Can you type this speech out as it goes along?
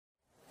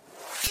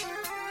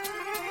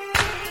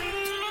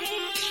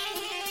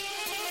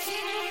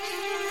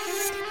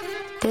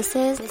This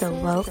is the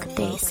Woke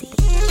Daisy.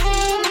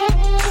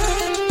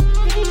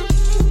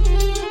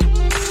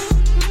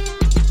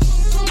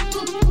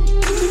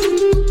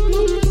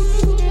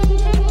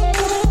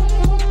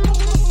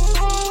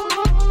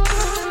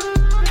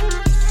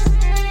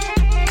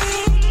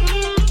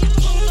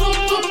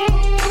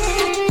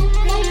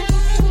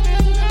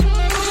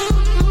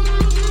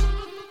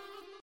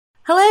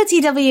 Hello,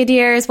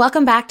 TWDers.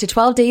 Welcome back to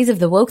 12 Days of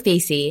the Woke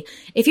Daisy.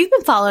 If you've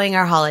been following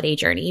our holiday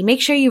journey,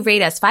 make sure you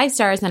rate us 5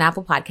 stars on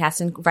Apple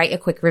Podcasts and write a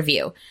quick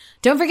review.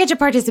 Don't forget to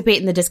participate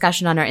in the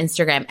discussion on our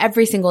Instagram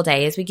every single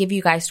day as we give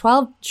you guys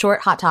 12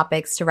 short hot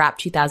topics to wrap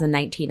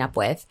 2019 up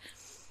with.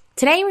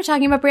 Today, we're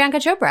talking about Priyanka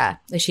Chopra.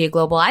 Is she a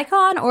global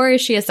icon or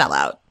is she a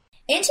sellout?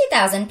 In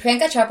 2000,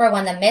 Priyanka Chopra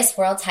won the Miss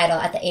World title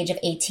at the age of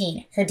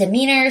 18. Her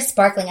demeanor,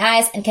 sparkling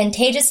eyes, and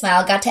contagious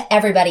smile got to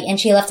everybody, and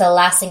she left a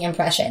lasting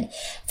impression.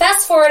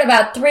 Fast forward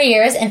about 3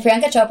 years, and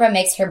Priyanka Chopra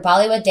makes her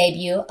Bollywood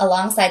debut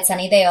alongside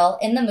Sunny Deol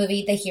in the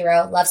movie The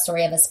Hero, Love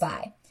Story of a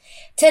Spy.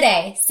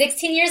 Today,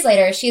 16 years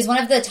later, she is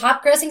one of the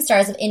top-grossing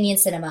stars of Indian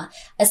cinema,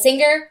 a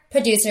singer,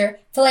 producer,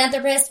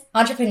 philanthropist,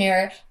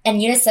 entrepreneur, and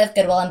UNICEF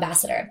Goodwill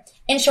Ambassador.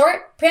 In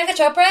short, Priyanka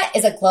Chopra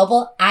is a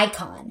global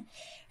icon.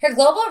 Her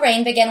global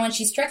reign began when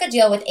she struck a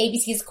deal with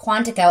ABC's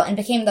Quantico and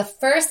became the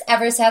first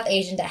ever South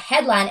Asian to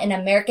headline an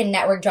American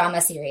network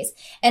drama series,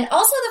 and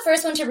also the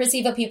first one to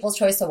receive a People's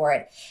Choice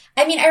Award.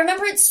 I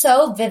remember it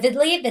so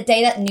vividly the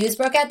day that news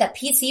broke out that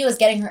PC was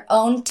getting her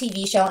own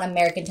TV show on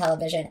American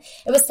television.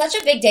 It was such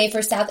a big day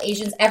for South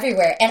Asians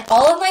everywhere, and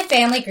all of my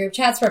family group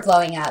chats were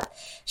blowing up.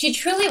 She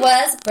truly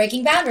was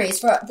breaking boundaries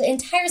for the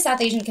entire South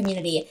Asian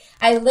community.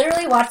 I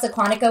literally watched the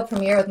Quantico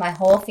premiere with my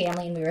whole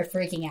family, and we were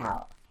freaking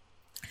out.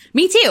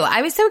 Me too.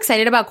 I was so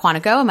excited about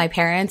Quantico, and my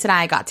parents and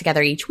I got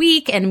together each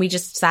week and we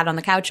just sat on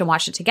the couch and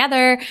watched it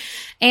together.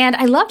 And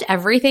I loved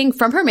everything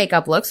from her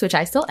makeup looks, which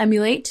I still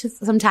emulate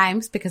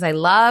sometimes because I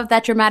love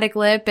that dramatic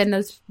lip and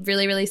those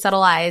really, really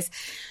subtle eyes,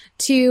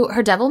 to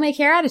her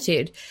devil-may-care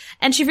attitude.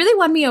 And she really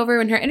won me over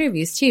in her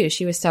interviews too.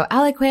 She was so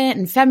eloquent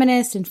and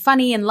feminist and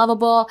funny and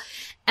lovable.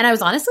 And I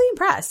was honestly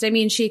impressed.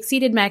 She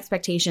exceeded my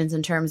expectations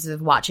in terms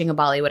of watching a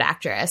Bollywood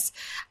actress.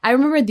 I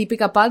remember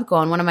Deepika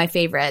Padukone, one of my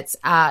favorites.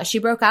 She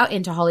broke out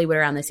into Hollywood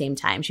around the same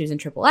time. She was in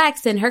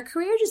XXX, and her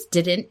career just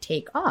didn't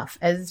take off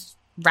as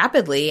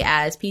rapidly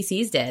as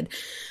PC's did.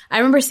 I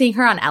remember seeing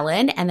her on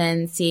Ellen and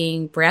then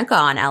seeing Priyanka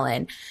on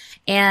Ellen.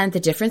 And the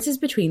differences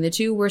between the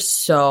two were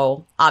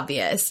so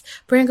obvious.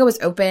 Priyanka was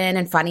open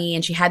and funny,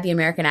 and she had the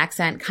American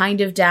accent kind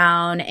of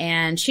down,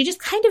 and she just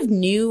kind of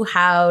knew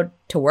how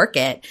to work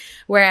it.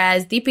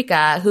 Whereas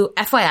Deepika, who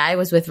FYI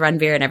was with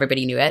Ranveer and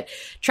everybody knew it,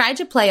 tried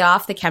to play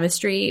off the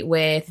chemistry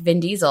with Vin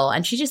Diesel,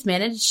 and she just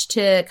managed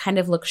to kind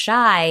of look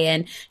shy,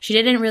 and she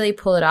didn't really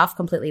pull it off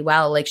completely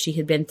well, like she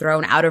had been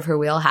thrown out of her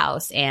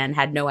wheelhouse and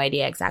had no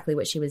idea exactly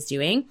what she was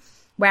doing.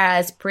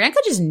 Whereas Priyanka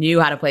just knew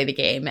how to play the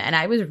game, and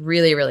I was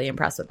really, really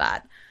impressed with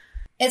that.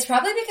 It's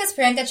probably because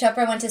Priyanka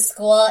Chopra went to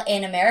school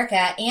in America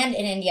and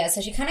in India,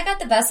 so she kind of got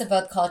the best of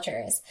both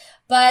cultures.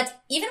 But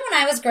even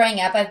when I was growing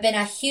up, I've been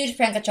a huge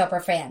Priyanka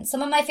Chopra fan.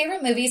 Some of my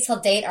favorite movies till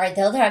date are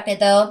Dil Dhadakne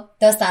Do,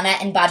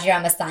 Dostana, and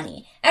Bajirao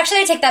Mastani.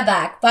 Actually, I take that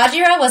back.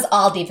 Bajirao was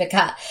all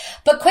Deepika.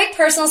 But quick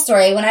personal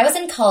story, when I was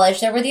in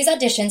college, there were these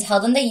auditions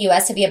held in the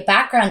US to be a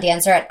background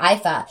dancer at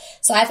IFA.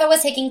 So IFA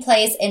was taking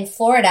place in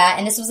Florida,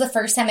 and this was the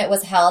first time it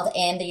was held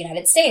in the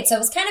United States. So it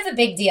was kind of a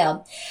big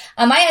deal.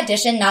 I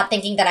auditioned not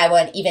thinking that I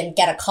would even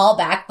get a call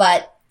back,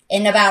 but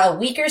in about a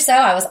week or so,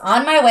 I was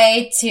on my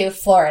way to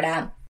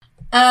Florida.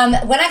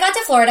 When I got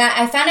to Florida,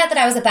 I found out that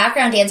I was a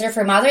background dancer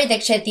for Madhuri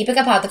Dixit,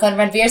 Deepika Padukone,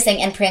 Ranveer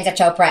Singh, and Priyanka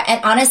Chopra.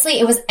 And honestly,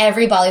 it was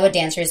every Bollywood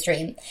dancer's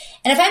dream.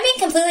 And if I'm being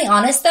completely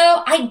honest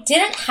though, I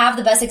didn't have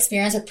the best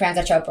experience with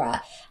Priyanka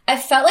Chopra. I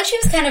felt like she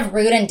was kind of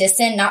rude and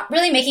distant, not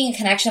really making a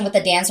connection with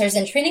the dancers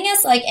and treating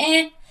us like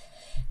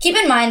Keep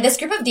in mind, this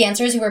group of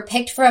dancers who were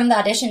picked from the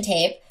audition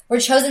tape were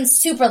chosen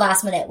super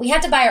last minute. We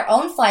had to buy our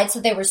own flights, so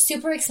they were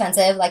super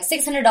expensive, like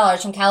 $600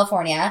 from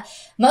California.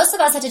 Most of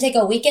us had to take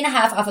a week and a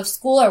half off of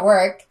school or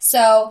work.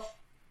 So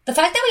the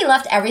fact that we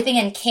left everything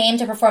and came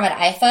to perform at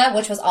IFA,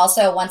 which was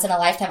also a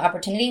once-in-a-lifetime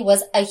opportunity,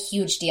 was a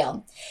huge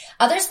deal.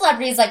 Other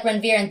celebrities like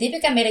Ranveer and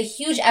Deepika made a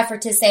huge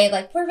effort to say,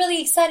 we're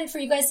really excited for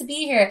you guys to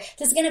be here.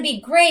 This is going to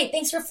be great.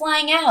 Thanks for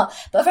flying out.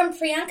 But from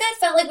Priyanka, it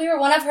felt like we were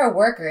one of her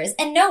workers.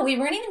 And no, we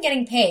weren't even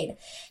getting paid.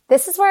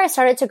 This is where I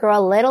started to grow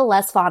a little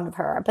less fond of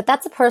her, but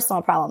that's a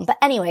personal problem. But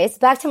anyways,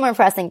 back to more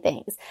pressing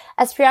things.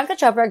 As Priyanka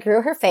Chopra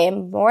grew her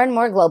fame more and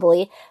more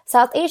globally,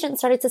 South Asians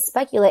started to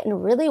speculate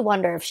and really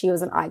wonder if she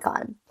was an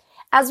icon.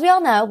 As we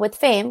all know, with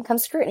fame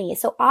comes scrutiny,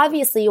 so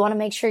obviously you want to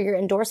make sure you're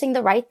endorsing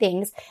the right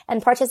things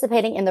and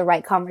participating in the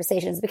right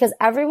conversations because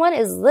everyone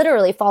is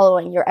literally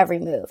following your every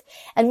move.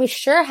 And we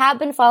sure have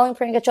been following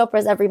Priyanka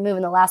Chopra's every move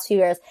in the last few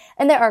years,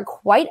 and there are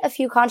quite a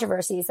few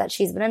controversies that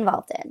she's been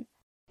involved in.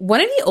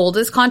 One of the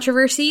oldest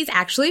controversies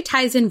actually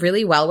ties in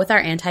really well with our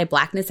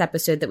anti-blackness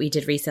episode that we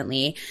did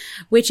recently,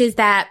 which is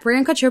that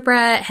Priyanka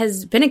Chopra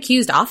has been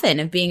accused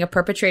often of being a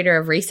perpetrator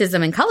of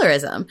racism and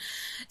colorism.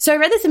 So I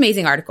read this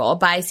amazing article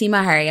by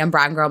Seema Hari on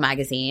Brown Girl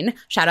magazine.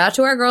 Shout out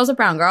to our girls at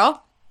Brown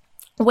Girl,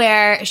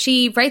 where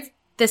she writes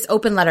this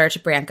open letter to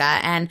Priyanka,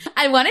 and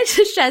I wanted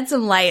to shed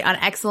some light on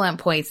excellent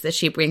points that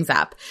she brings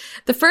up.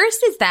 The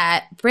first is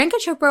that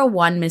Priyanka Chopra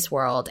won Miss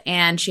World,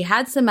 and she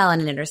had some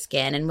melanin in her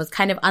skin and was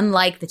kind of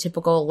unlike the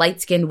typical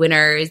light-skinned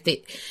winners.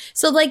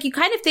 So, like, you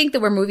kind of think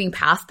that we're moving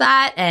past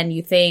that, and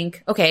you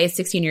think, okay,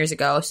 16 years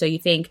ago, so you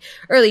think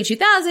early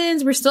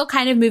 2000s, we're still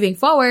kind of moving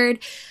forward.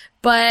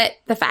 But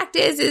the fact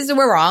is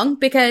we're wrong,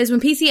 because when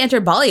PC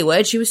entered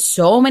Bollywood, she was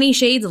so many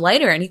shades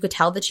lighter, and you could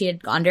tell that she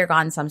had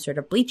undergone some sort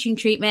of bleaching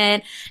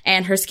treatment,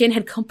 and her skin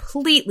had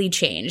completely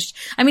changed.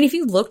 I mean, if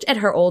you looked at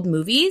her old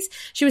movies,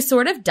 she was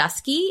sort of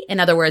dusky. In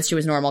other words, she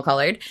was normal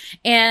colored.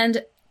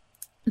 And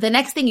the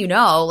next thing you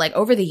know, like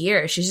over the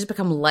years, she's just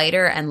become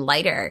lighter and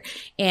lighter.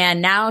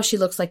 And now she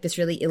looks like this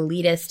really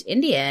elitist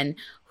Indian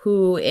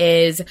who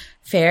is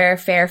fair,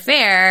 fair,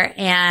 fair.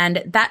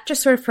 And that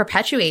just sort of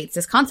perpetuates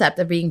this concept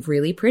of being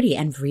really pretty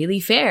and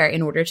really fair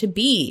in order to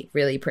be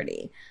really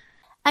pretty.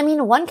 I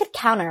mean, one could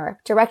counter.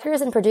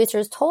 Directors and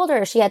producers told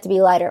her she had to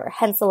be lighter,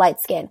 hence the light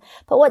skin.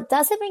 But what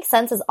doesn't make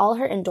sense is all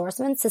her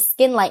endorsements to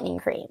skin lightening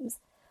creams.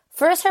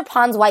 First, her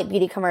Pond's White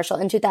Beauty commercial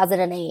in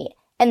 2008.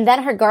 And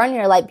then her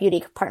Garnier Light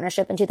Beauty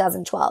partnership in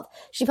 2012.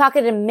 She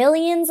pocketed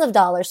millions of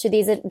dollars to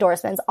these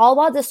endorsements, all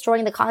while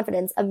destroying the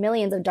confidence of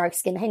millions of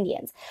dark-skinned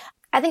Indians.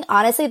 I think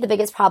honestly the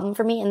biggest problem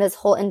for me in this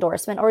whole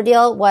endorsement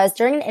ordeal was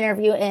during an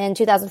interview in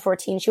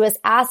 2014, she was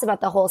asked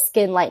about the whole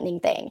skin lightening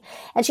thing,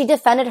 and she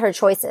defended her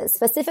choices,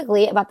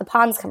 specifically about the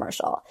Pond's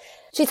commercial.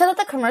 She said that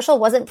the commercial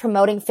wasn't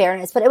promoting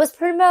fairness, but it was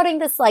promoting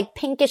this like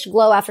pinkish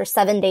glow after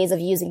 7 days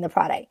of using the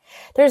product.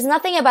 There's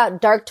nothing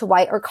about dark to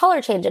white or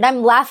color change, and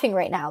I'm laughing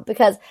right now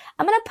because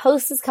I'm going to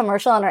post this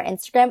commercial on our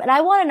Instagram, and I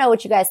want to know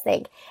what you guys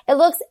think. It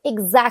looks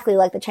exactly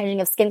like the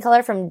changing of skin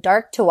color from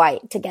dark to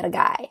white to get a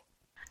guy.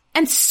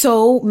 And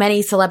so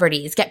many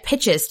celebrities get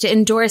pitches to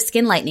endorse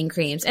skin lightening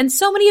creams, and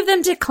so many of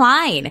them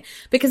decline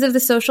because of the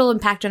social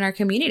impact on our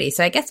community.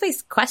 So I guess my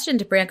question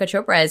to Priyanka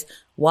Chopra is,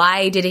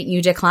 why didn't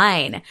you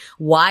decline?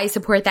 Why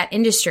support that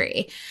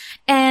industry?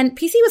 And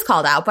PC was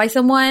called out by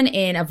someone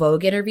in a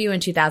Vogue interview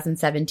in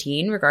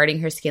 2017 regarding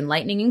her skin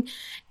lightening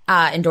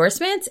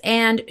endorsements.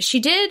 And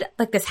she did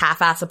like this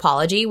half-ass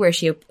apology where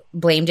she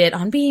blamed it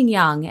on being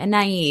young and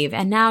naive,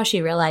 and now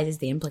she realizes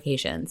the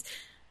implications.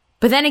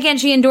 But then again,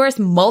 she endorsed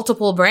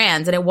multiple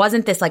brands, and it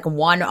wasn't this like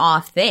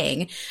one-off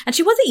thing. And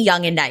she wasn't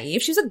young and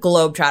naive. She was a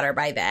globetrotter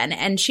by then,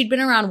 and she'd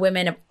been around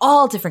women of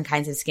all different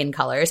kinds of skin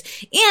colors,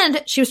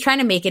 and she was trying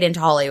to make it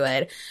into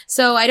Hollywood.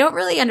 So I don't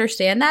really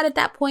understand that at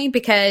that point,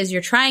 because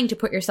you're trying to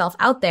put yourself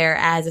out there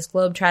as this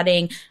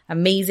globetrotting,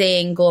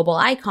 amazing global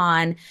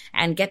icon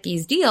and get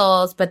these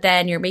deals, but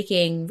then you're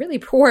making really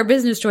poor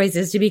business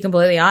choices, to be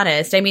completely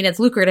honest. I mean, it's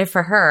lucrative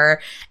for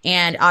her,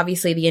 and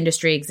obviously the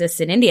industry exists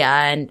in India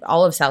and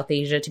all of South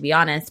Asia, to be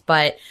honest,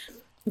 but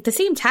at the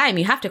same time,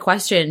 you have to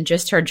question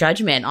just her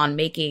judgment on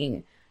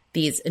making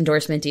these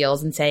endorsement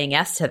deals and saying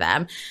yes to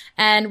them.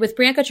 And with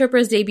Priyanka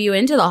Chopra's debut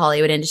into the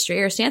Hollywood industry,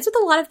 her stance with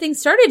a lot of things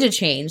started to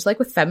change, like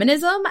with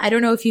feminism. I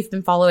don't know if you've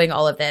been following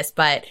all of this,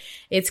 but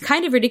it's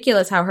kind of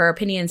ridiculous how her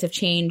opinions have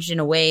changed in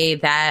a way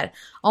that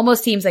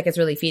almost seems like it's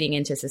really feeding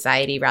into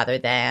society rather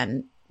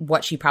than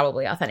what she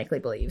probably authentically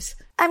believes.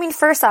 I mean,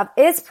 first off,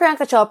 is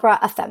Priyanka Chopra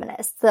a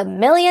feminist? The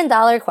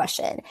million-dollar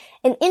question.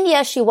 In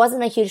India, she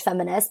wasn't a huge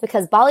feminist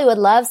because Bollywood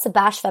loves to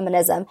bash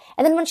feminism.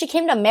 And then when she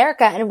came to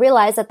America and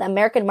realized that the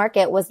American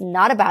market was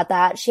not about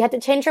that, she had to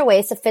change her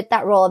ways to fit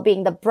that role of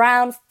being the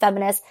brown,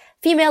 feminist,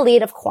 female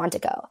lead of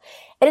Quantico.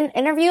 In an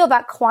interview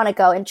about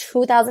Quantico in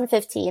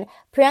 2015,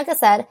 Priyanka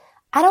said,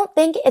 "I don't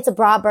think it's a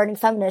bra-burning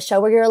feminist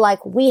show where you're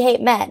like, we hate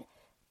men.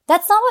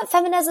 That's not what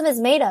feminism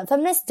is made of.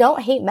 Feminists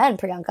don't hate men,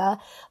 Priyanka."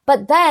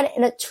 But then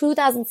in a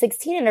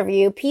 2016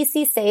 interview,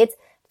 PC states,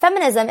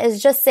 "Feminism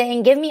is just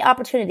saying, give me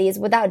opportunities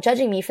without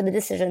judging me for the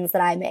decisions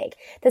that I make.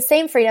 The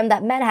same freedom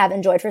that men have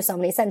enjoyed for so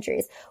many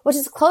centuries," which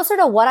is closer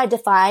to what I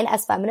define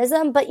as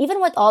feminism. But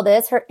even with all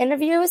this, her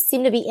interviews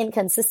seem to be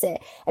inconsistent,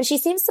 and she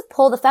seems to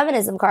pull the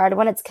feminism card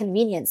when it's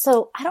convenient.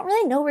 So I don't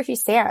really know where she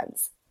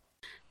stands.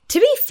 To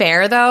be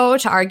fair, though,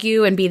 to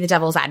argue and be the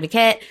devil's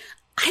advocate,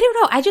 I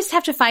don't know. I just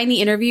have to find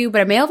the interview,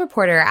 but a male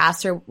reporter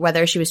asked her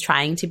whether she was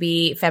trying to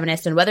be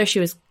feminist and whether she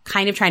was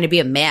kind of trying to be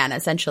a man,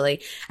 essentially.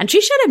 And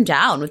she shut him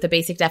down with the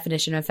basic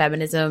definition of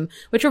feminism,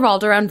 which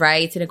revolved around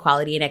rights and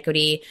equality and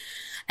equity.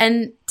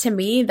 And to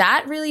me,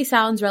 that really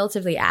sounds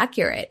relatively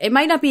accurate. It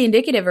might not be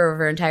indicative of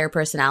her entire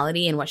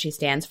personality and what she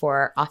stands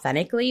for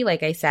authentically,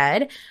 like I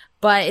said,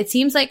 but it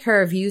seems like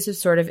her views have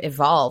sort of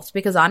evolved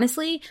because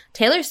honestly,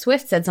 Taylor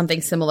Swift said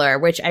something similar,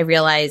 which I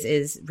realize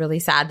is really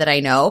sad that I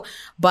know,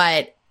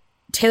 but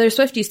Taylor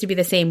Swift used to be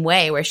the same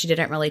way where she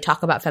didn't really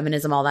talk about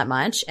feminism all that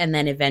much. And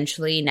then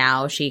eventually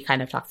now she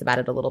kind of talks about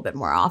it a little bit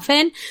more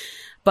often.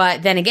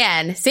 But then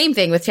again, same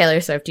thing with Taylor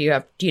Swift. Do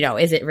you know,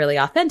 is it really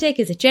authentic?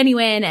 Is it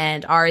genuine?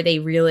 And are they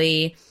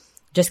really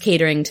just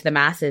catering to the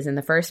masses in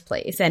the first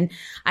place? And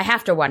I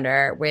have to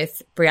wonder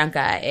with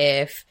Priyanka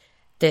if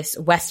this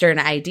Western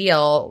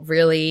ideal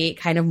really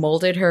kind of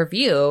molded her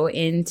view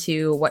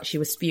into what she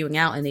was spewing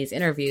out in these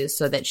interviews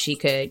so that she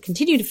could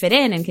continue to fit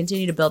in and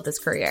continue to build this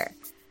career.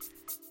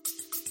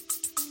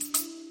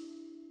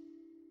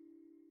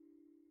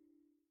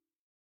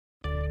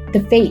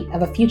 The fate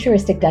of a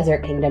futuristic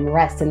desert kingdom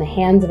rests in the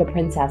hands of a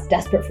princess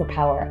desperate for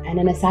power and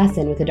an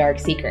assassin with a dark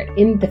secret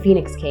in The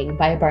Phoenix King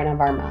by Aparna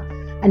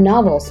Varma, a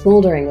novel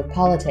smoldering with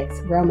politics,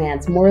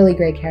 romance, morally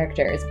gray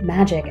characters,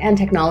 magic, and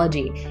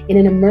technology in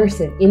an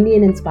immersive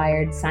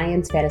Indian-inspired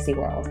science fantasy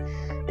world.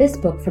 This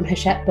book from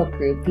Hachette Book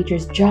Group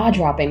features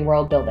jaw-dropping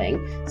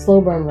world-building,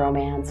 slow-burn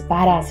romance,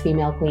 badass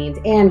female queens,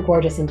 and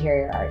gorgeous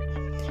interior art.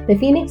 The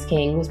Phoenix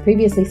King was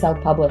previously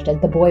self-published as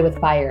The Boy with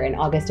Fire in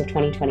August of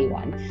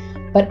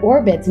 2021, but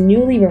Orbit's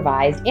newly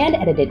revised and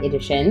edited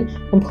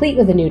edition, complete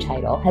with a new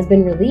title, has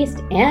been released,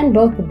 and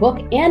both the book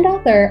and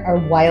author are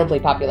wildly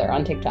popular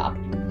on TikTok.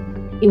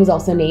 It was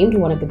also named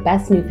one of the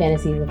best new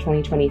fantasies of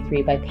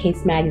 2023 by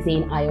Paste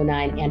Magazine,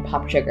 IO9, and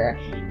Pop Sugar,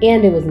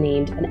 and it was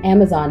named an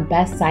Amazon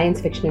Best Science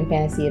Fiction and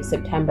Fantasy of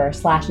September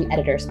 / an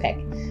editor's pick.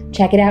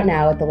 Check it out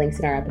now at the links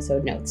in our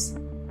episode notes.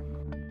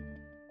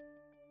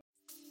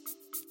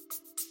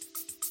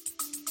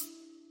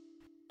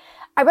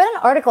 I read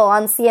an article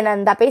on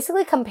CNN that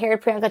basically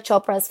compared Priyanka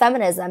Chopra's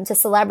feminism to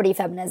celebrity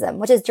feminism,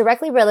 which is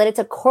directly related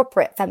to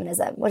corporate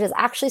feminism, which is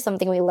actually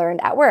something we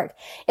learned at work.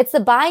 It's the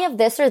buying of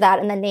this or that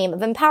in the name of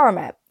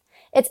empowerment.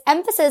 Its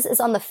emphasis is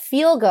on the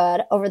feel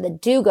good over the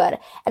do good,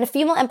 and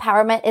female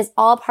empowerment is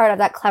all part of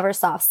that clever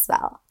soft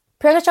spell.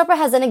 Priyanka Chopra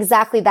has done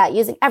exactly that,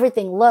 using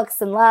everything,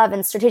 looks and love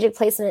and strategic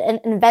placement and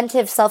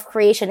inventive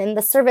self-creation in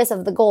the service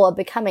of the goal of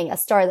becoming a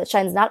star that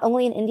shines not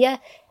only in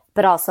India,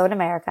 but also in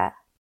America.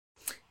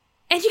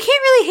 And you can't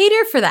really hate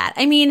her for that.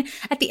 I mean,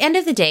 at the end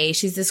of the day,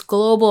 she's this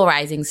global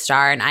rising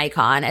star and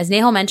icon, as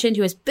Nehal mentioned,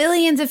 who has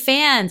billions of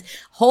fans,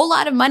 whole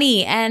lot of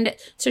money, and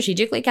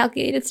strategically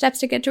calculated steps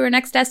to get to her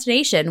next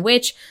destination,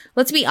 which,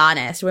 let's be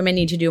honest, women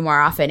need to do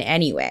more often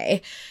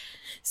anyway.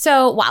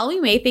 So while we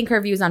may think her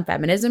views on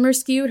feminism are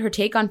skewed, her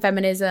take on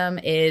feminism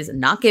is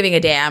not giving a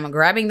damn,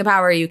 grabbing the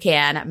power you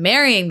can,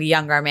 marrying the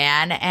younger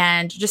man,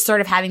 and just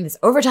sort of having this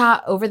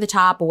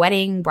over-the-top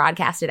wedding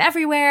broadcasted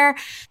everywhere.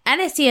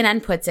 And as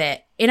CNN puts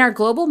it, in our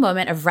global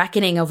moment of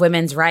reckoning of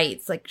women's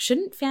rights, like,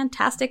 shouldn't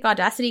fantastic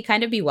audacity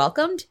kind of be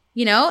welcomed?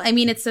 You know, I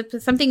mean, it's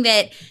something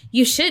that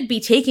you should be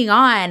taking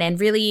on and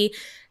really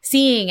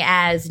seeing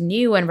as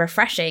new and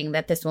refreshing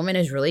that this woman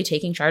is really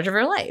taking charge of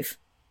her life.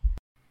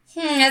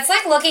 It's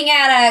like looking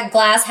at a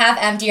glass half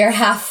empty or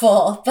half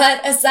full.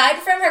 But aside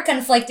from her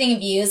conflicting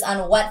views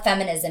on what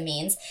feminism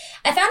means,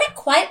 I found it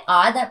quite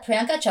odd that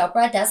Priyanka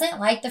Chopra doesn't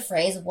like the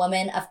phrase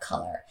woman of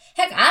color.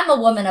 Heck, I'm a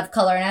woman of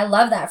color and I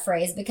love that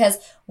phrase because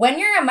when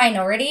you're a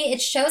minority,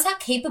 it shows how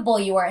capable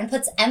you are and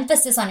puts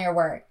emphasis on your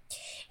work.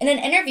 In an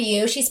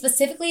interview, she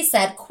specifically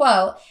said,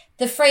 quote,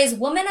 "The phrase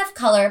woman of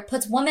color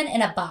puts woman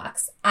in a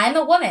box. I'm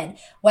a woman,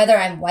 whether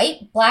I'm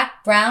white,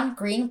 black, brown,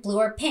 green, blue,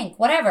 or pink,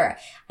 whatever.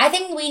 I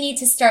think we need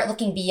to start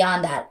looking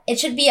beyond that. It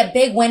should be a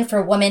big win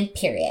for women,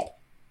 period."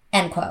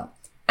 End quote.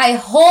 I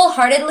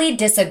wholeheartedly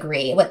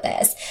disagree with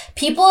this.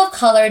 People of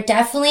color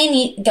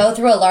definitely go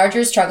through a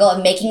larger struggle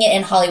of making it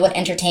in Hollywood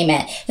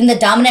entertainment than the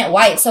dominant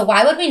white, so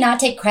why would we not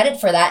take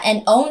credit for that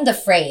and own the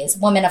phrase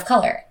woman of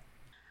color?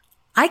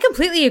 I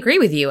completely agree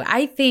with you.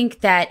 I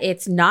think that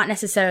it's not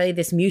necessarily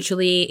this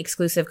mutually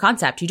exclusive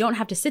concept. You don't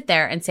have to sit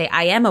there and say,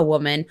 I am a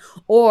woman,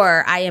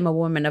 or I am a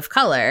woman of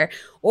color,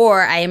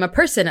 or I am a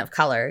person of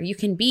color. You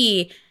can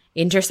be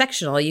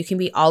intersectional. You can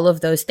be all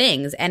of those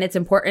things. And it's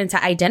important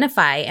to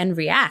identify and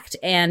react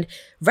and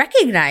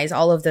recognize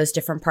all of those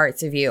different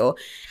parts of you.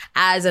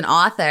 As an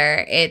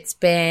author, it's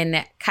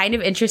been kind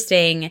of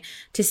interesting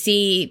to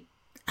see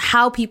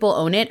how people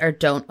own it or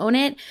don't own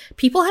it.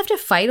 People have to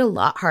fight a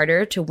lot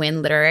harder to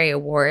win literary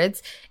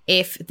awards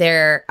if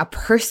they're a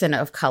person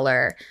of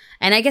color.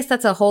 And I guess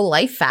that's a whole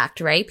life fact,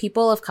 right?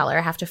 People of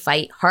color have to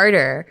fight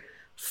harder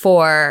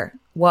for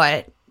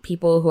what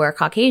people who are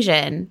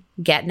Caucasian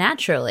get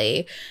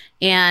naturally.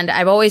 And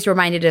I'm always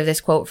reminded of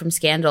this quote from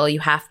Scandal: you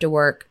have to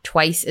work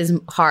twice as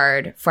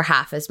hard for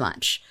half as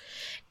much.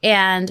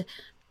 And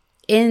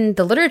in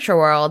the literature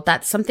world,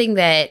 that's something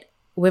that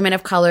women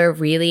of color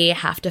really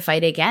have to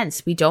fight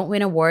against. We don't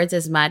win awards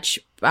as much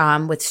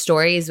with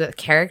stories with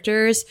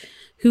characters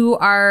who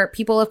are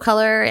people of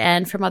color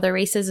and from other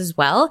races as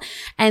well.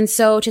 And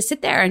so to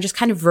sit there and just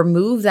kind of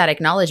remove that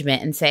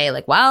acknowledgement and say,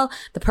 like, well,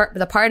 the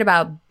part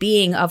about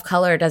being of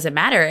color doesn't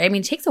matter. I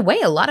mean, it takes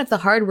away a lot of the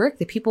hard work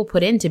that people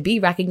put in to be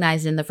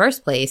recognized in the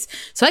first place.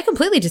 So I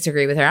completely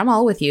disagree with her. I'm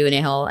all with you,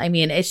 Nehal. I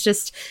mean, it's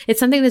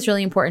something that's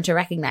really important to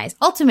recognize.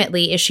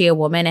 Ultimately, is she a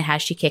woman and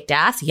has she kicked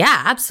ass?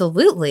 Yeah,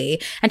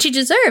 absolutely. And she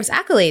deserves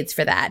accolades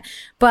for that.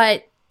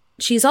 But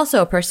she's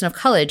also a person of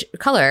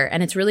color,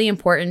 and it's really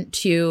important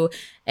to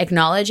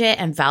acknowledge it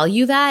and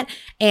value that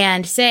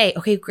and say,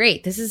 okay,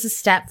 great, this is a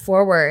step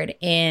forward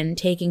in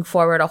taking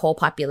forward a whole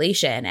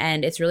population.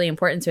 And it's really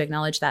important to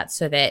acknowledge that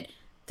so that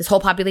this whole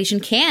population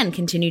can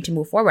continue to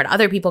move forward.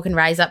 Other people can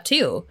rise up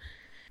too.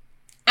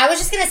 I was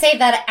just going to say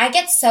that I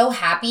get so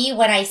happy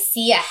when I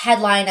see a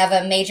headline of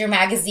a major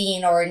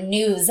magazine or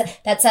news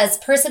that says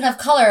person of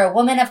color,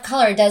 woman of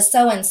color does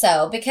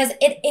so-and-so, because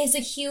it is a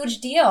huge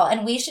deal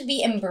and we should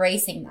be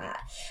embracing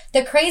that.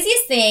 The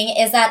craziest thing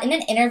is that in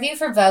an interview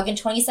for Vogue in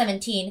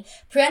 2017,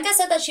 Priyanka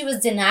said that she was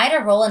denied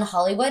a role in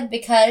Hollywood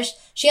because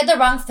she had the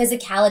wrong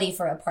physicality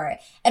for a part.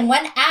 And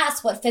when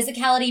asked what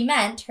physicality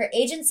meant, her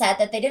agent said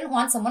that they didn't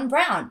want someone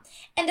brown.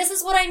 And this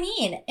is what I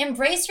mean.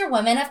 Embrace your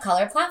women of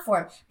color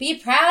platform. Be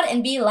proud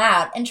and be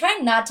loud, and try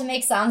not to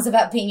make songs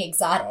about being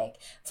exotic.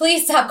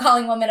 Please stop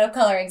calling women of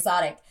color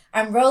exotic.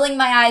 I'm rolling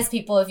my eyes,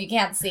 people, if you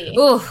can't see.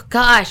 Oh,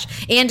 gosh.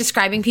 And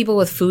describing people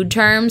with food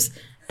terms.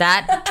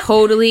 That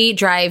totally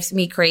drives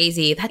me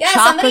crazy. That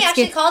somebody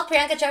actually called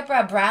Priyanka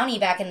Chopra a brownie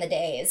back in the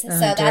days. So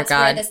that's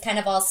where this kind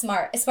of all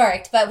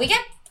sparked. But we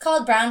get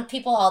called brown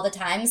people all the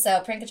time,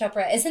 so Priyanka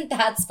Chopra isn't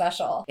that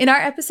special. In our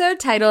episode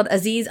titled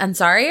Aziz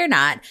Ansari or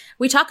Not,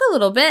 we talk a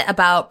little bit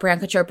about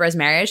Priyanka Chopra's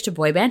marriage to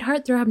boy band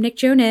heartthrob Nick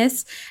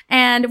Jonas,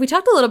 and we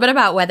talked a little bit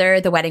about whether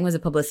the wedding was a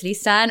publicity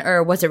stunt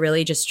or was it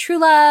really just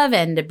true love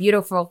and a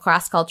beautiful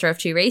cross-culture of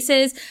two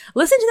races.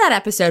 Listen to that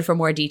episode for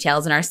more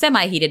details in our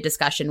semi-heated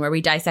discussion where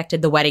we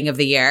dissected the wedding of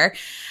the year.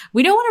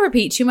 We don't want to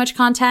repeat too much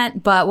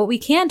content, but what we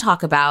can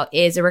talk about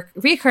is a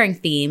recurring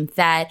theme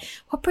that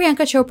what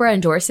Priyanka Chopra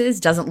endorses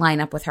doesn't line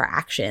up with her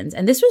actions.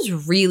 And this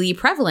was really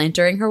prevalent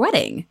during her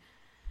wedding.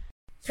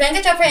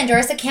 Priyanka Chopra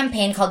endorsed a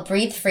campaign called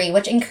Breathe Free,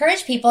 which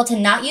encouraged people to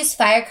not use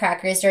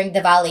firecrackers during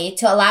Diwali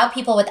to allow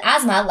people with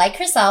asthma, like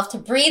herself, to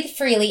breathe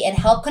freely and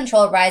help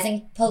control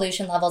rising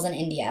pollution levels in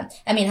India.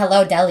 I mean,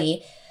 hello,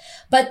 Delhi.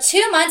 But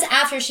 2 months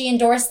after she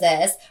endorsed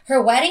this,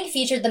 her wedding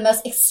featured the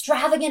most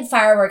extravagant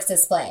fireworks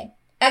display.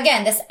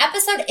 Again, this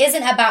episode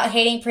isn't about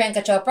hating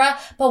Priyanka Chopra,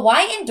 but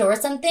why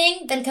endorse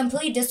something, then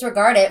completely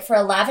disregard it for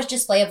a lavish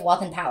display of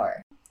wealth and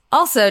power?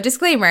 Also,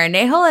 disclaimer,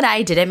 Nehal and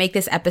I didn't make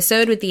this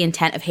episode with the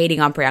intent of hating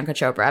on Priyanka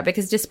Chopra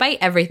because despite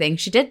everything,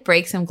 she did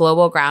break some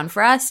global ground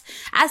for us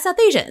as South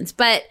Asians.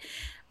 But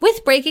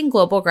with breaking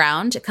global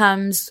ground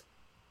comes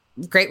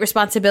great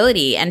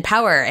responsibility and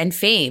power and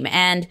fame.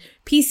 And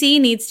PC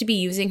needs to be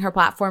using her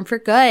platform for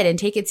good and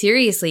take it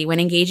seriously when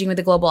engaging with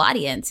the global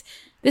audience.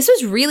 This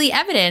was really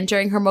evident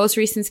during her most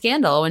recent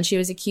scandal when she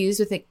was accused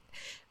with it.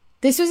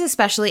 This was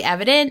especially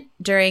evident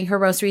during her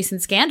most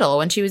recent scandal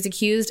when she was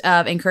accused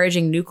of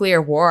encouraging nuclear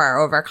war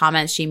over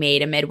comments she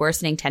made amid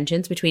worsening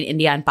tensions between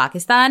India and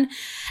Pakistan.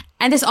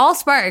 And this all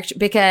sparked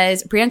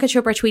because Priyanka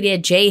Chopra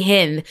tweeted Jai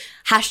Hind,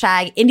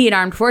 hashtag Indian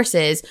Armed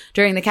Forces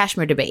during the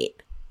Kashmir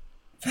debate.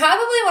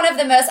 Probably one of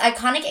the most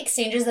iconic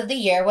exchanges of the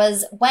year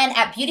was when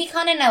at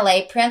BeautyCon in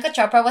LA, Priyanka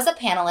Chopra was a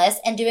panelist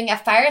and doing a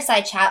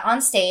fireside chat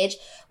on stage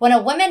when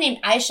a woman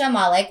named Aisha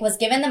Malik was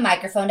given the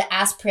microphone to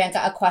ask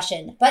Priyanka a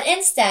question. But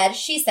instead,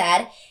 she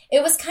said,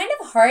 "It was kind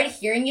of hard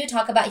hearing you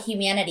talk about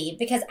humanity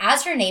because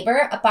as your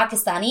neighbor, a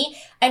Pakistani,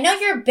 I know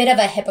you're a bit of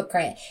a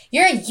hypocrite.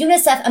 You're a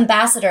UNICEF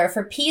ambassador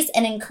for peace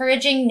and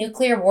encouraging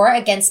nuclear war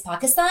against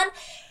Pakistan."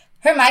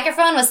 Her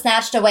microphone was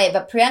snatched away,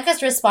 but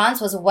Priyanka's response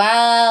was,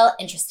 well,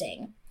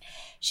 interesting.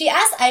 She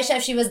asked Aisha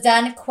if she was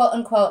done,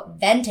 quote-unquote,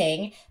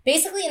 venting,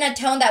 basically in a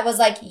tone that was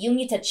like, you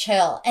need to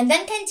chill, and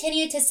then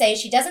continued to say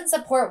she doesn't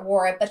support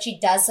war, but she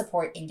does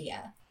support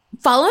India.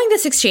 Following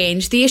this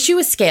exchange, the issue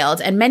was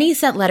scaled, and many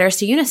sent letters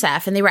to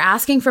UNICEF, and they were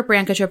asking for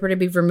Priyanka Chopra to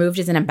be removed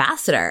as an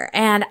ambassador.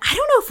 And I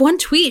don't know if one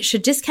tweet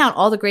should discount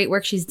all the great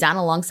work she's done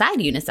alongside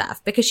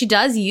UNICEF, because she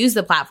does use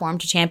the platform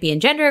to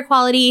champion gender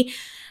equality.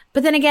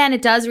 But then again,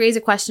 it does raise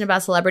a question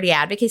about celebrity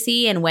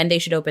advocacy and when they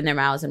should open their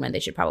mouths and when they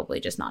should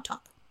probably just not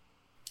talk.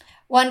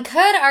 One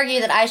could argue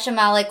that Aisha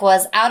Malik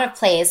was out of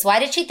place. Why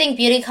did she think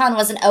BeautyCon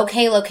was an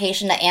okay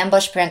location to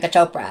ambush Priyanka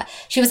Chopra?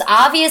 She was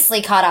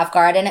obviously caught off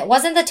guard, and it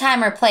wasn't the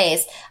time or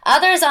place.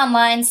 Others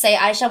online say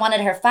Aisha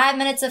wanted her 5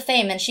 minutes of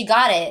fame, and she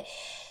got it.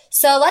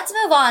 So let's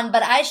move on,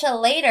 but Aisha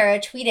later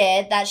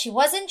tweeted that she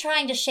wasn't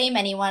trying to shame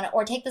anyone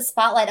or take the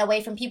spotlight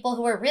away from people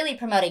who were really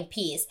promoting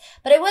peace,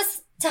 but it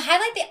was to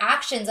highlight the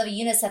actions of a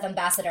UNICEF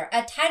ambassador,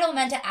 a title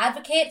meant to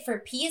advocate for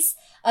peace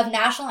of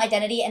national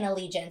identity and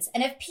allegiance,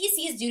 and if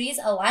PC's duties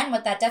align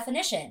with that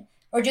definition,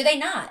 or do they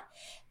not?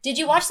 Did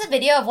you watch the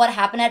video of what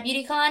happened at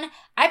BeautyCon?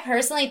 I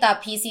personally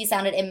thought PC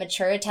sounded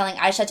immature, telling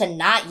Aisha to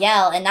not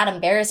yell and not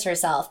embarrass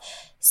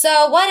herself.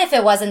 So what if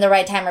it wasn't the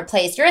right time or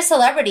place? You're a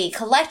celebrity.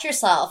 Collect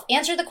yourself,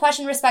 answer the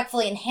question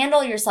respectfully, and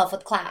handle yourself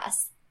with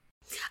class.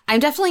 I'm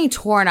definitely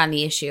torn on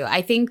the issue.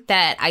 I think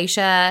that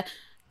Aisha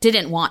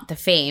didn't want the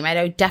fame.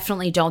 I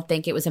definitely don't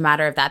think it was a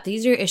matter of that.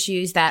 These are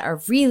issues that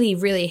are really,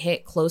 really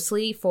hit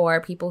closely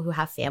for people who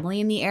have family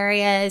in the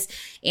areas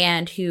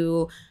and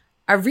who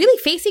are really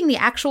facing the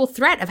actual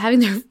threat of having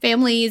their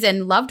families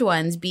and loved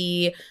ones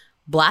be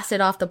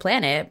blasted off the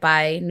planet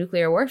by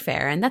nuclear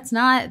warfare. And that's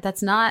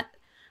not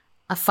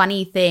a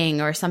funny thing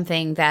or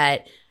something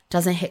that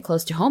doesn't hit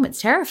close to home. It's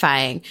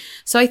terrifying.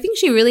 So I think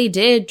she really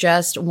did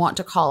just want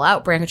to call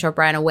out Priyanka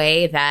Chopra in a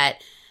way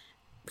that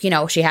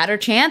she had her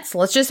chance.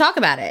 Let's just talk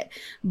about it.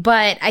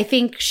 But I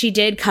think she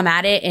did come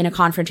at it in a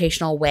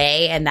confrontational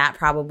way, and that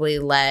probably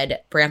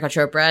led Priyanka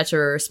Chopra to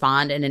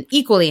respond in an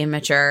equally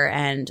immature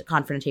and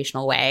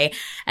confrontational way.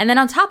 And then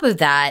on top of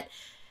that,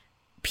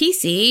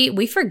 PC,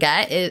 we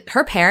forget,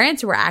 her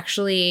parents were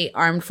actually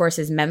armed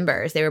forces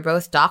members. They were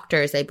both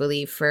doctors, I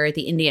believe, for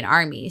the Indian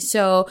Army.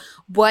 So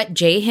what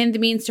Jai Hind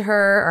means to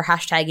her, or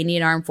hashtag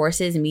Indian Armed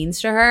Forces means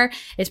to her,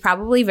 is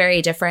probably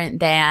very different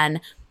than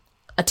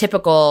a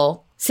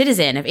typical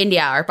citizen of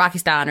India or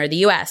Pakistan or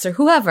the US or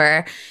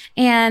whoever.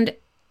 And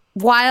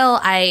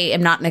while I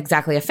am not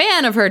exactly a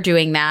fan of her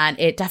doing that,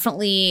 it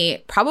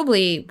definitely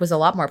probably was a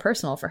lot more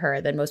personal for her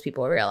than most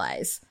people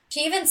realize.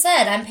 She even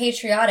said, I'm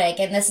patriotic,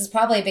 and this is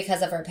probably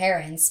because of her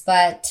parents.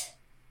 But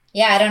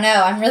yeah, I don't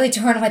know. I'm really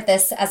torn with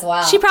this as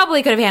well. She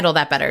probably could have handled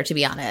that better, to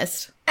be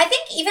honest. I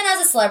think even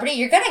as a celebrity,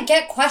 you're going to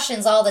get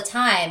questions all the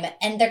time,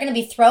 and they're going to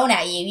be thrown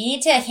at you. You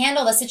need to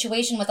handle the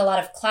situation with a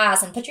lot of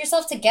class and put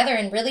yourself together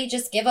and really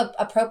just give an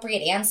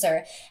appropriate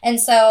answer. And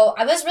so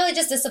I was really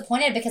just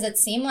disappointed because it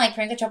seemed like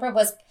Priyanka Chopra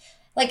was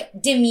I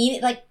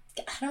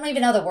don't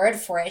even know the word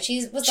for it.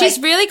 She's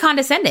really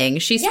condescending.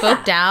 She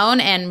spoke down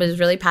and was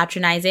really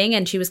patronizing,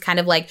 and she was kind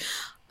of like,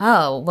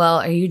 oh, well,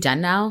 are you done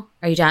now?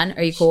 Are you done?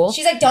 Are you cool?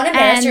 She's like, don't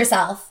embarrass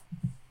yourself.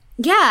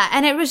 Yeah,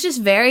 and it was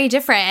just very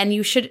different, and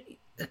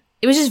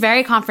it was just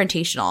very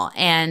confrontational.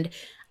 And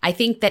I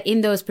think that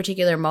in those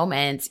particular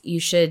moments, you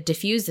should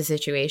diffuse the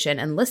situation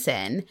and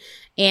listen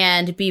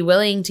and be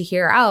willing to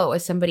hear out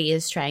what somebody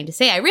is trying to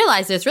say. I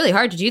realize that it's really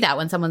hard to do that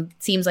when someone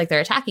seems like they're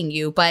attacking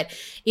you. But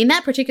in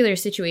that particular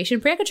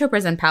situation, Priyanka Chopra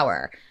is in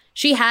power.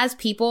 She has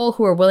people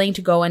who are willing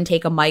to go and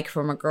take a mic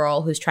from a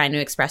girl who's trying to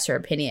express her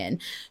opinion.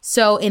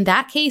 So in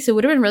that case, it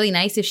would have been really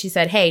nice if she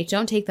said, hey,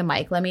 don't take the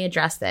mic. Let me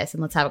address this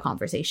and let's have a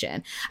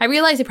conversation. I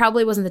realize it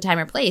probably wasn't the time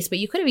or place, but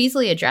you could have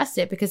easily addressed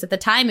it because at the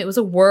time it was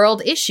a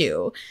world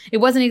issue. It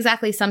wasn't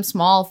exactly some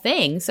small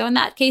thing. So in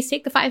that case,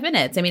 take the 5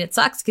 minutes. I mean, it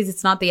sucks because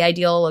it's not the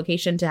ideal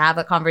location to have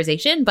a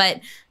conversation, but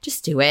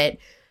just do it.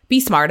 Be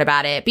smart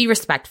about it. Be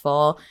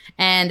respectful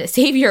and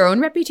save your own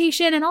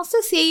reputation, and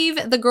also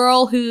save the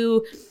girl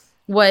who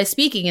was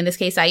speaking, in this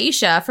case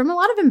Aisha, from a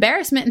lot of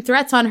embarrassment and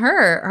threats on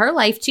her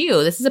life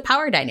too. This is a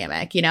power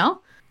dynamic,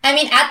 I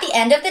mean, at the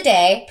end of the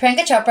day,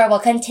 Priyanka Chopra will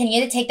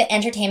continue to take the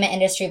entertainment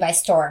industry by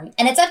storm.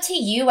 And it's up to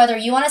you whether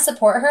you want to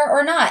support her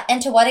or not,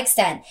 and to what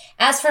extent.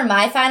 As for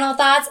my final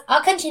thoughts,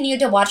 I'll continue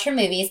to watch her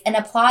movies and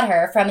applaud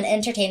her from an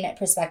entertainment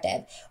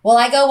perspective. Will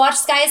I go watch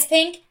Sky is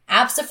Pink?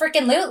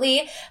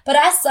 Abso-freaking-lutely. But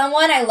as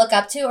someone I look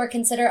up to or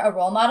consider a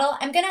role model,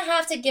 I'm gonna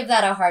have to give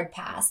that a hard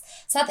pass.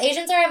 South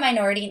Asians are a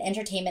minority in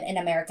entertainment in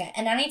America,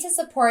 and I need to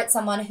support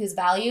someone whose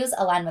values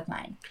align with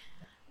mine.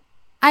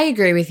 I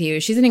agree with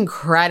you. She's an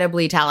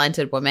incredibly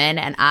talented woman,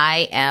 and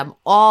I am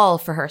all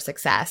for her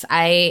success.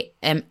 I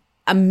am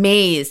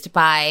amazed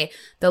by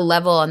the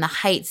level and the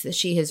heights that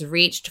she has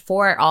reached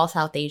for all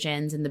South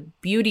Asians and the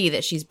beauty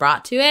that she's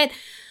brought to it.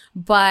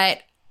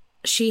 But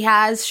she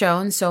has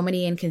shown so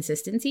many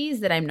inconsistencies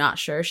that I'm not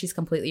sure she's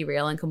completely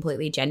real and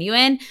completely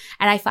genuine.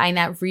 And I find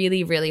that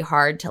really, really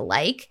hard to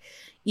like.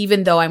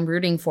 Even though I'm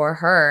rooting for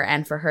her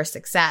and for her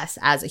success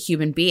as a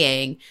human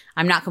being,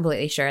 I'm not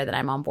completely sure that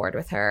I'm on board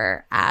with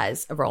her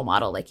as a role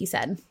model, like you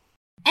said.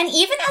 And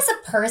even as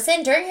a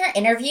person, during her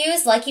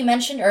interviews, like you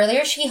mentioned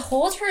earlier, she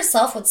holds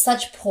herself with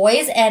such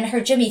poise, and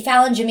her Jimmy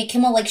Fallon, Jimmy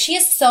Kimmel, she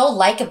is so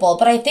likable.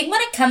 But I think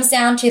when it comes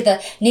down to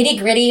the nitty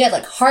gritty,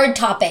 hard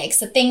topics,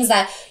 the things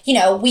that,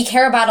 we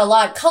care about a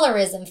lot,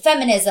 colorism,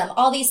 feminism,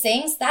 all these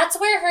things, that's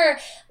where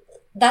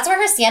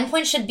her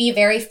standpoint should be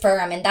very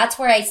firm. And that's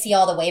where I see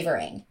all the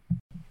wavering.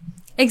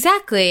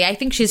 Exactly. I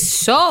think she's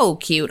so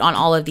cute on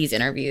all of these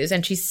interviews,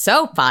 and she's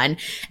so fun.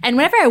 And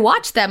whenever I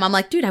watch them, I'm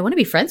like, dude, I want to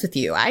be friends with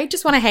you. I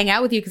just want to hang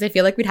out with you because I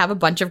feel like we'd have a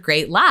bunch of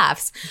great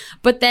laughs.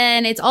 But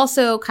then it's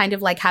also kind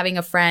of like having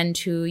a friend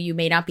who you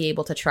may not be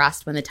able to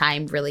trust when the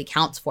time really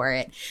counts for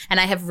it.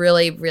 And I have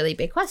really, really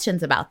big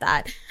questions about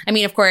that. I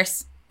mean, of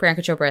course, Priyanka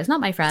Chopra is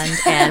not my friend,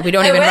 and we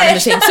don't even run in the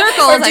same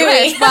circles, I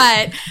wish.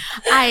 But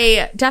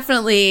I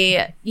definitely,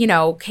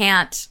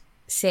 can't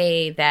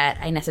say that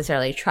I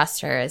necessarily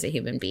trust her as a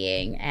human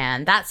being.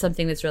 And that's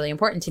something that's really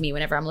important to me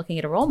whenever I'm looking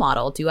at a role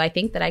model. Do I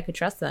think that I could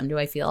trust them? Do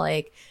I feel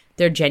like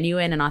they're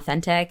genuine and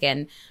authentic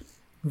and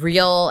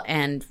real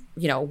and,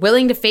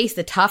 willing to face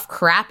the tough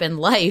crap in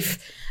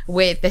life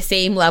with the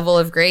same level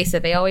of grace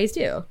that they always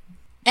do?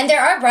 And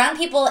there are brown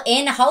people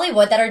in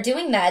Hollywood that are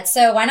doing that.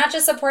 So why not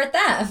just support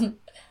them?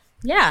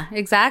 Yeah,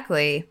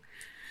 exactly.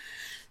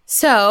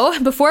 So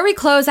before we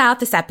close out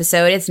this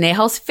episode, it's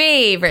Nehal's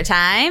favorite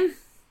time.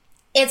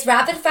 It's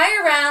rapid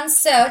fire rounds.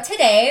 So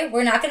today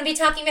we're not going to be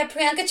talking about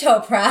Priyanka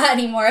Chopra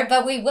anymore,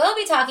 but we will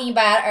be talking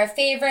about our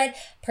favorite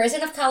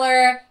person of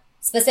color,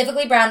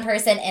 specifically brown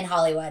person in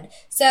Hollywood.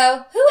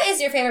 So who is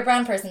your favorite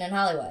brown person in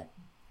Hollywood?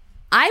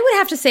 I would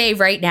have to say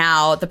right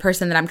now, the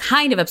person that I'm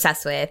kind of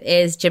obsessed with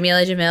is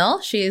Jameela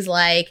Jamil. She's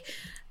like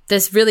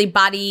this really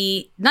not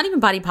even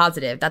body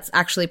positive. That's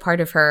actually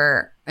part of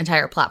her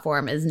entire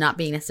platform, is not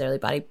being necessarily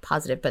body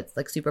positive, but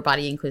like super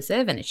body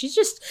inclusive. And she's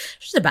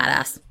a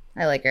badass.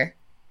 I like her.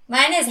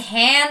 Mine is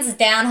hands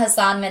down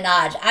Hassan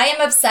Minhaj. I am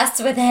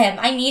obsessed with him.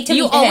 I need to meet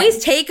him. You always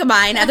take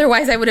mine,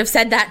 otherwise I would have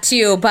said that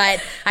too.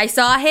 But I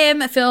saw him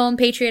film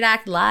Patriot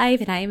Act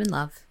live, and I am in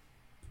love.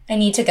 I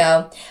need to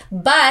go.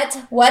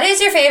 But what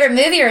is your favorite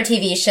movie or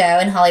TV show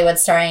in Hollywood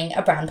starring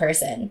a brown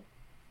person?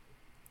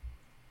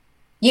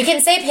 You can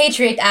say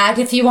Patriot Act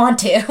if you want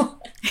to.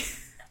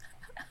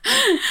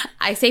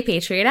 I say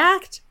Patriot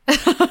Act. I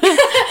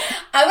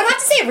would have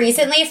to say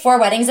recently, 4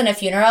 Weddings and a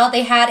Funeral,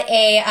 they had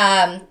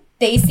a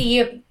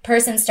Desi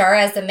person star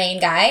as the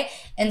main guy.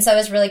 And so it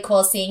was really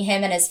cool seeing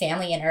him and his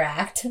family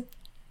interact.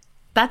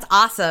 That's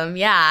awesome.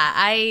 Yeah,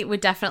 I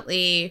would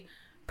definitely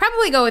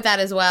probably go with that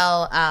as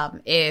well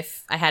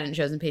if I hadn't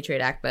chosen Patriot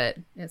Act, but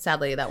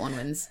sadly that one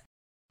wins.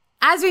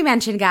 As we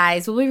mentioned,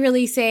 guys, we'll be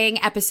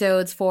releasing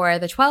episodes for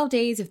the 12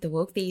 days of the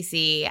Woke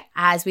Desi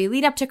as we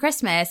lead up to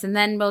Christmas, and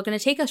then we're going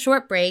to take a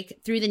short break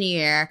through the new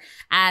year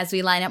as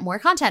we line up more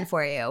content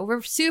for you.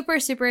 We're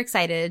super, super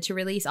excited to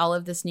release all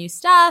of this new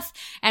stuff,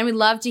 and we'd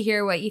love to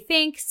hear what you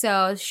think,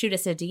 so shoot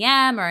us a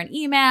DM or an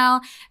email,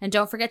 and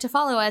don't forget to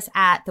follow us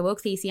at The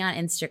Woke Desi on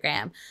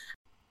Instagram.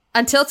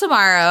 Until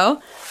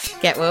tomorrow,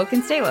 get woke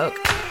and stay woke.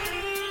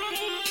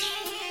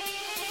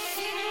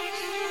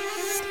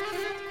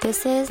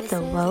 This is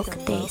the Woke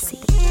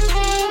Desi.